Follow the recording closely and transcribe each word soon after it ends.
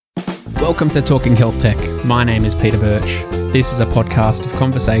Welcome to Talking Health Tech. My name is Peter Birch. This is a podcast of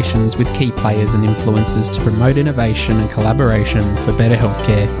conversations with key players and influencers to promote innovation and collaboration for better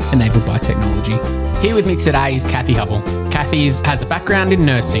healthcare enabled by technology. Here with me today is Kathy Hubble. Kathy has a background in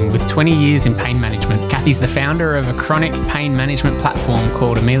nursing with 20 years in pain management. Kathy's the founder of a chronic pain management platform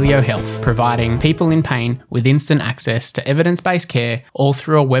called Emilio Health, providing people in pain with instant access to evidence-based care all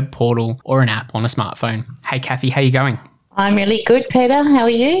through a web portal or an app on a smartphone. Hey Kathy, how you going? I'm really good, Peter. How are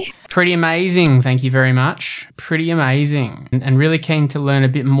you? Pretty amazing. Thank you very much. Pretty amazing. And really keen to learn a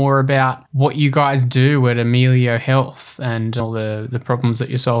bit more about what you guys do at Emilio Health and all the problems that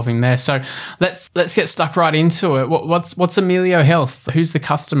you're solving there. So let's get stuck right into it. What's Emilio Health? Who's the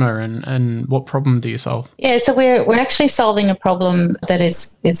customer and what problem do you solve? Yeah, so we're actually solving a problem that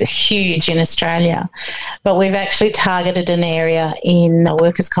is huge in Australia, but we've actually targeted an area in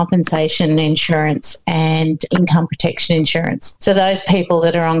workers' compensation insurance and income protection insurance. So those people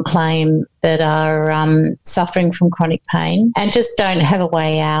that are on claim that are suffering from chronic pain and just don't have a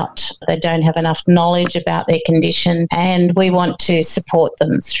way out. They don't have enough knowledge about their condition, and we want to support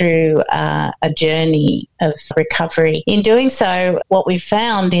them through a journey of recovery. In doing so, what we've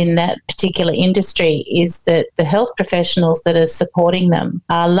found in that particular industry is that the health professionals that are supporting them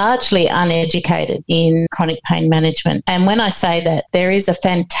are largely uneducated in chronic pain management. And when I say that, there is a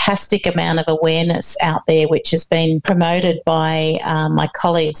fantastic amount of awareness out there which has been promoted by my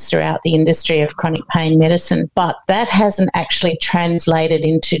colleagues throughout the industry of chronic pain medicine, but that hasn't actually translated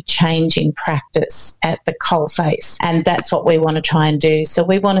into change in practice at the coalface, and that's what we want to try and do. So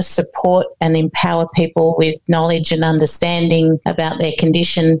we want to support and empower people with knowledge and understanding about their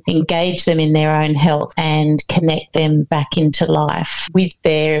condition, engage them in their own health and connect them back into life with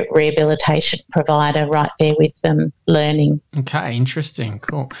their rehabilitation provider right there with them learning. Okay, interesting,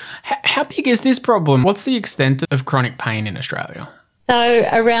 cool. How big is this problem? What's the extent of chronic pain in Australia? So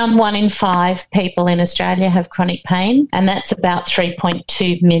around 1 in 5 people in Australia have chronic pain, and that's about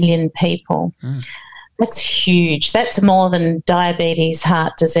 3.2 million people. That's huge. That's more than diabetes,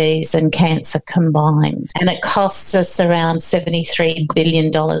 heart disease and cancer combined. And it costs us around $73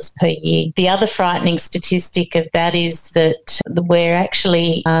 billion per year. The other frightening statistic of that is that we're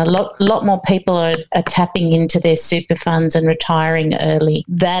actually a lot more people are tapping into their super funds and retiring early.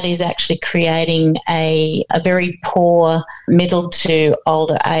 That is actually creating a very poor middle to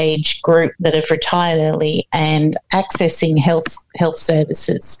older age group that have retired early and accessing health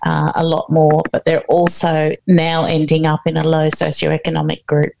services a lot more, but they're also now ending up in a low socioeconomic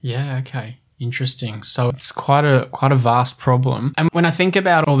group. Yeah, okay. Interesting. So it's quite a vast problem. And when I think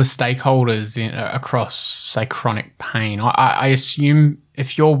about all the stakeholders across, say, chronic pain, I assume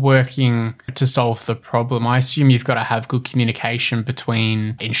if you're working to solve the problem, I assume you've got to have good communication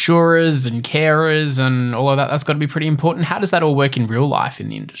between insurers and carers and all of that. That's got to be pretty important. How does that all work in real life in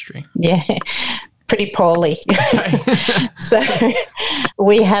the industry? Yeah. Pretty poorly. So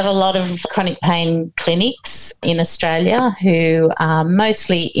we have a lot of chronic pain clinics in Australia who are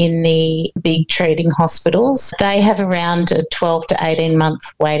mostly in the big treating hospitals. They have around a 12 to 18 month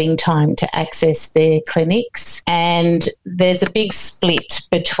waiting time to access their clinics, and there's a big split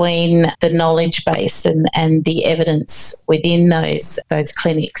between the knowledge base and the evidence within those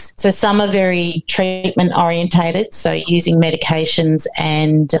clinics. So some are very treatment orientated, so using medications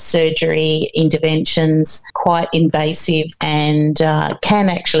and surgery interventions, quite invasive and can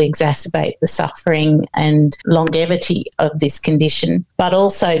actually exacerbate the suffering and longevity of this condition. But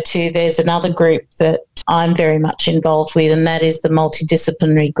also too, there's another group that I'm very much involved with, and that is the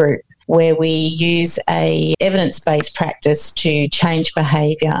multidisciplinary group, where we use a evidence-based practice to change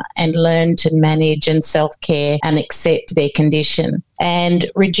behaviour and learn to manage and self-care and accept their condition. And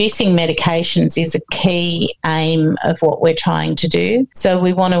reducing medications is a key aim of what we're trying to do. So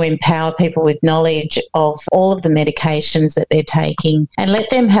we want to empower people with knowledge of all of the medications that they're taking and let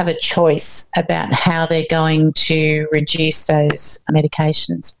them have a choice about how they're going to reduce those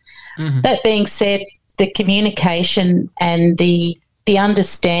medications. Mm-hmm. That being said, the communication and the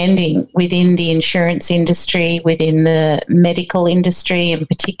understanding within the insurance industry, within the medical industry, and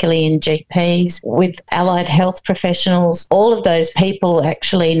particularly in GPs, with allied health professionals, all of those people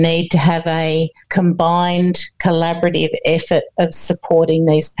actually need to have a combined collaborative effort of supporting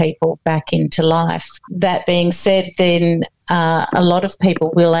these people back into life. That being said, then a lot of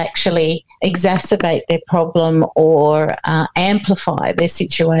people will actually exacerbate their problem or amplify their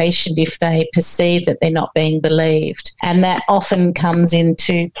situation if they perceive that they're not being believed. And that often comes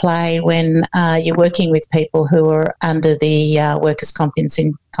into play when you're working with people who are under the workers'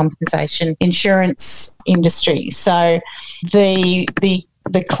 compensation insurance industry. So the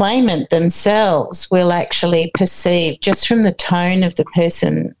the claimant themselves will actually perceive, just from the tone of the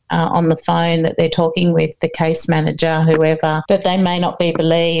person on the phone that they're talking with, the case manager, whoever, that they may not be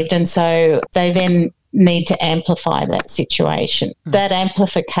believed. And so they then need to amplify that situation. That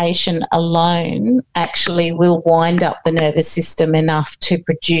amplification alone actually will wind up the nervous system enough to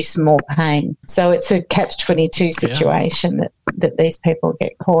produce more pain. So it's a catch-22 situation that these people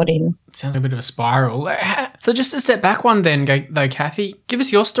get caught in. Sounds like a bit of a spiral. So just to step back one then, though, Kathy, give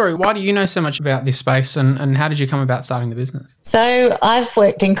us your story. Why do you know so much about this space and how did you come about starting the business? So I've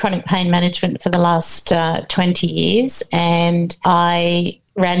worked in chronic pain management for the last 20 years, and I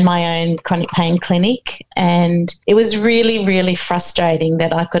ran my own chronic pain clinic, and it was really, really frustrating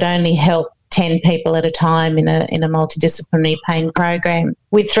that I could only help 10 people at a time in a multidisciplinary pain program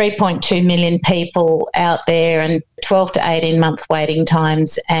with 3.2 million people out there and 12 to 18 month waiting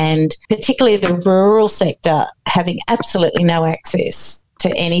times, and particularly the rural sector having absolutely no access to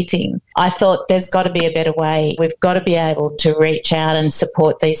anything. I thought there's got to be a better way. We've got to be able to reach out and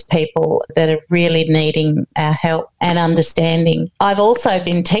support these people that are really needing our help and understanding. I've also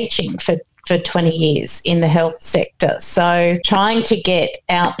been teaching for 20 years in the health sector. So trying to get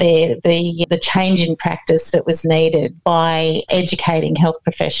out there the change in practice that was needed by educating health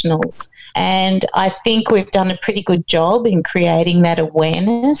professionals. And I think we've done a pretty good job in creating that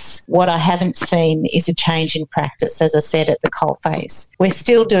awareness. What I haven't seen is a change in practice, as I said, at the coalface. We're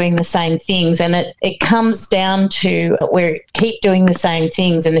still doing the same things, and it comes down to we keep doing the same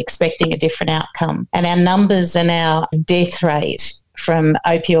things and expecting a different outcome. And our numbers and our death rate from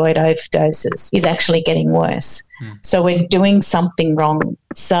opioid overdoses is actually getting worse. So we're doing something wrong.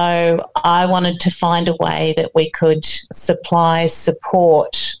 So I wanted to find a way that we could supply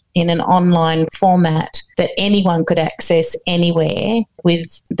support in an online format that anyone could access anywhere,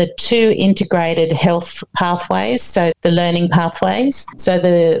 with the 2 integrated health pathways, so the learning pathways. So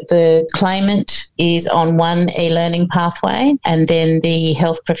the claimant is on one e-learning pathway, and then the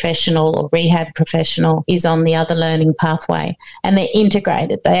health professional or rehab professional is on the other learning pathway. And they're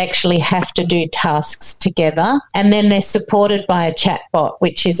integrated. They actually have to do tasks together, and then they're supported by a chatbot,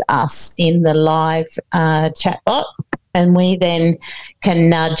 which is us in the live chatbot. And we then can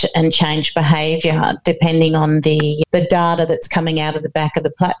nudge and change behaviour depending on the data that's coming out of the back of the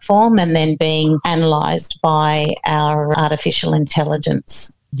platform and then being analysed by our artificial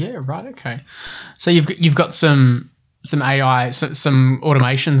intelligence. Yeah, right, okay. So you've got some AI, some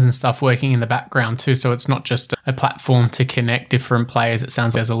automations and stuff working in the background too, so it's not just a platform to connect different players. It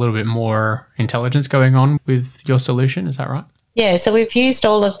sounds like there's a little bit more intelligence going on with your solution, is that right? Yeah, so we've used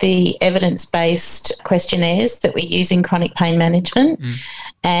all of the evidence-based questionnaires that we use in chronic pain management,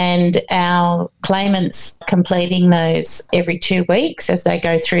 and our claimants completing those every 2 weeks as they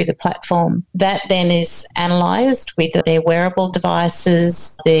go through the platform. That then is analysed with their wearable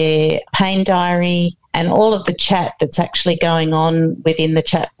devices, their pain diary, and all of the chat that's actually going on within the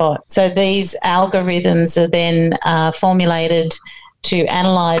chatbot. So these algorithms are then formulated to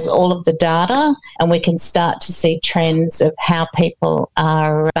analyse all of the data, and we can start to see trends of how people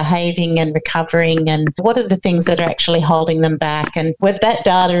are behaving and recovering and what are the things that are actually holding them back. And that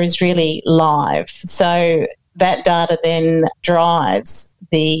data is really live. So that data then drives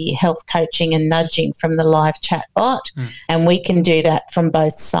the health coaching and nudging from the live chatbot, and we can do that from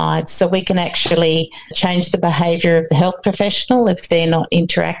both sides. So we can actually change the behaviour of the health professional if they're not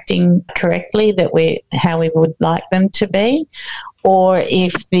interacting correctly how we would like them to be, or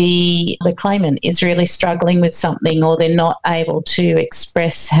if the claimant is really struggling with something, or they're not able to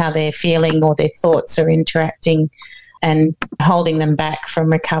express how they're feeling, or their thoughts are interacting and holding them back from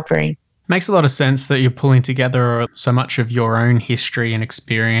recovery. Makes a lot of sense that you're pulling together so much of your own history and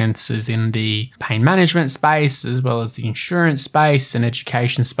experiences in the pain management space, as well as the insurance space and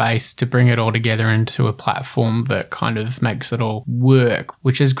education space, to bring it all together into a platform that kind of makes it all work,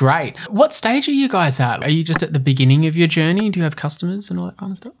 which is great. What stage are you guys at? Are you just at the beginning of your journey? Do you have customers and all that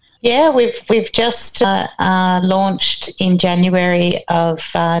kind of stuff? Yeah, we've just launched in January of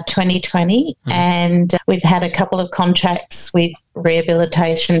 2020, and we've had a couple of contracts with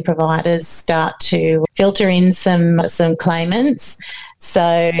rehabilitation providers start to filter in some claimants.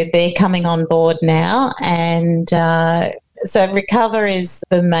 So they're coming on board now, and so Recover is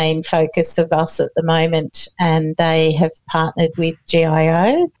the main focus of us at the moment, and they have partnered with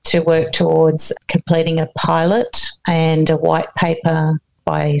GIO to work towards completing a pilot and a white paper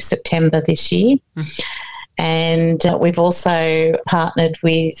by September this year. And we've also partnered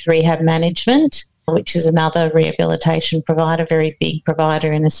with Rehab Management, which is another rehabilitation provider, very big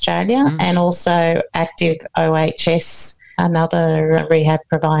provider in Australia, and also Active OHS, another rehab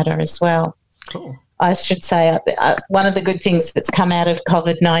provider as well. Cool. I should say one of the good things that's come out of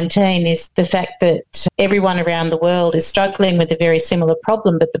COVID-19 is the fact that everyone around the world is struggling with a very similar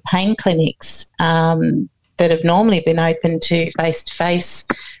problem, but the pain clinics that have normally been open to face-to-face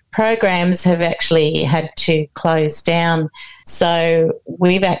programs have actually had to close down. So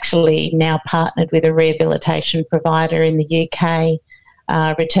we've actually now partnered with a rehabilitation provider in the UK,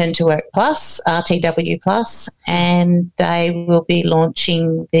 Return to Work Plus, RTW Plus, and they will be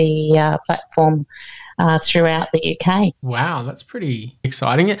launching the platform throughout the UK. Wow, that's pretty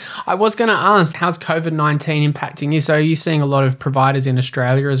exciting. I was going to ask, how's COVID-19 impacting you? So are you seeing a lot of providers in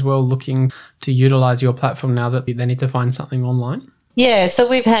Australia as well looking to utilise your platform now that they need to find something online? Yeah, so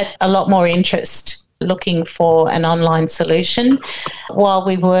we've had a lot more interest looking for an online solution. While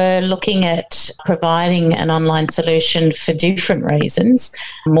we were looking at providing an online solution for different reasons,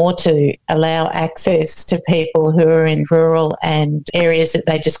 more to allow access to people who are in rural and areas that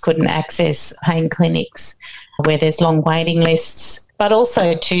they just couldn't access pain clinics where there's long waiting lists, but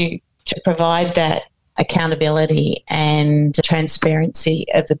also to provide that accountability and transparency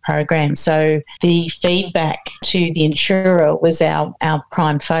of the program. So the feedback to the insurer was our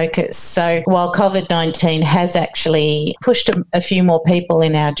prime focus. So while COVID-19 has actually pushed a few more people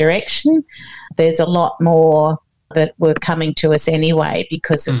in our direction, there's a lot more that were coming to us anyway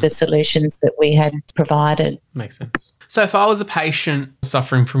because of the solutions that we had provided. Makes sense. So if I was a patient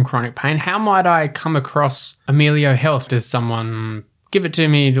suffering from chronic pain, how might I come across Amelio Health? Does someone give it to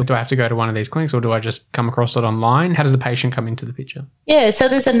me? Do I have to go to one of these clinics or do I just come across it online? How does the patient come into the picture? Yeah, so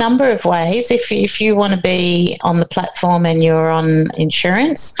there's a number of ways. If you want to be on the platform and you're on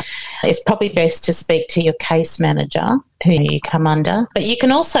insurance, it's probably best to speak to your case manager who you come under. But you can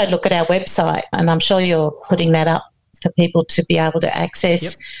also look at our website, and I'm sure you're putting that up for people to be able to access.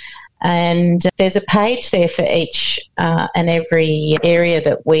 Yep. And there's a page there for each and every area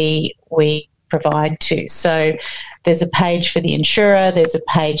that we provide to. So there's a page for the insurer, there's a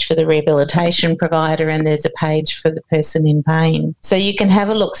page for the rehabilitation provider, and there's a page for the person in pain. So you can have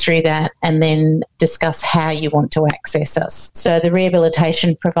a look through that and then discuss how you want to access us. So the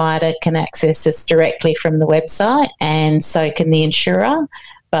rehabilitation provider can access us directly from the website, and so can the insurer.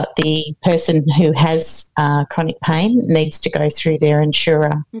 But the person who has chronic pain needs to go through their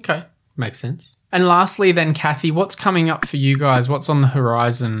insurer. Okay, makes sense. And lastly then, Kathy, what's coming up for you guys? What's on the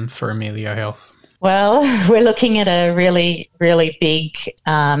horizon for Amelio Health? Well, we're looking at a really, really big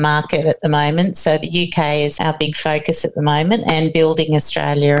market at the moment. So the UK is our big focus at the moment, and building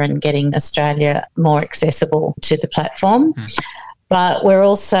Australia and getting Australia more accessible to the platform. But we're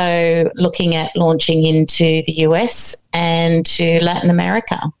also looking at launching into the US and to Latin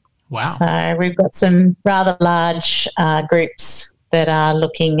America. Wow. So we've got some rather large groups that are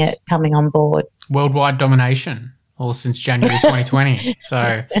looking at coming on board. Worldwide domination, all since January 2020.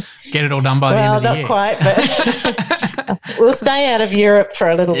 So get it all done by the end of the year. Well, not quite, but we'll stay out of Europe for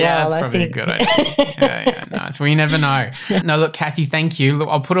a little while, that's probably I think. a good idea. Yeah, nice. Well, you never know. No, look, Kathy, thank you. Look,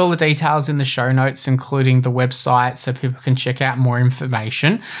 I'll put all the details in the show notes, including the website, so people can check out more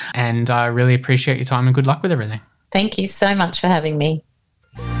information. And I really appreciate your time and good luck with everything. Thank you so much for having me.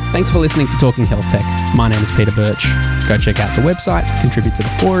 Thanks for listening to Talking Health Tech. My name is Peter Birch. Go check out the website, contribute to the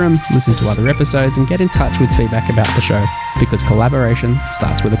forum, listen to other episodes, and get in touch with feedback about the show, because collaboration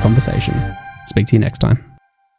starts with a conversation. Speak to you next time.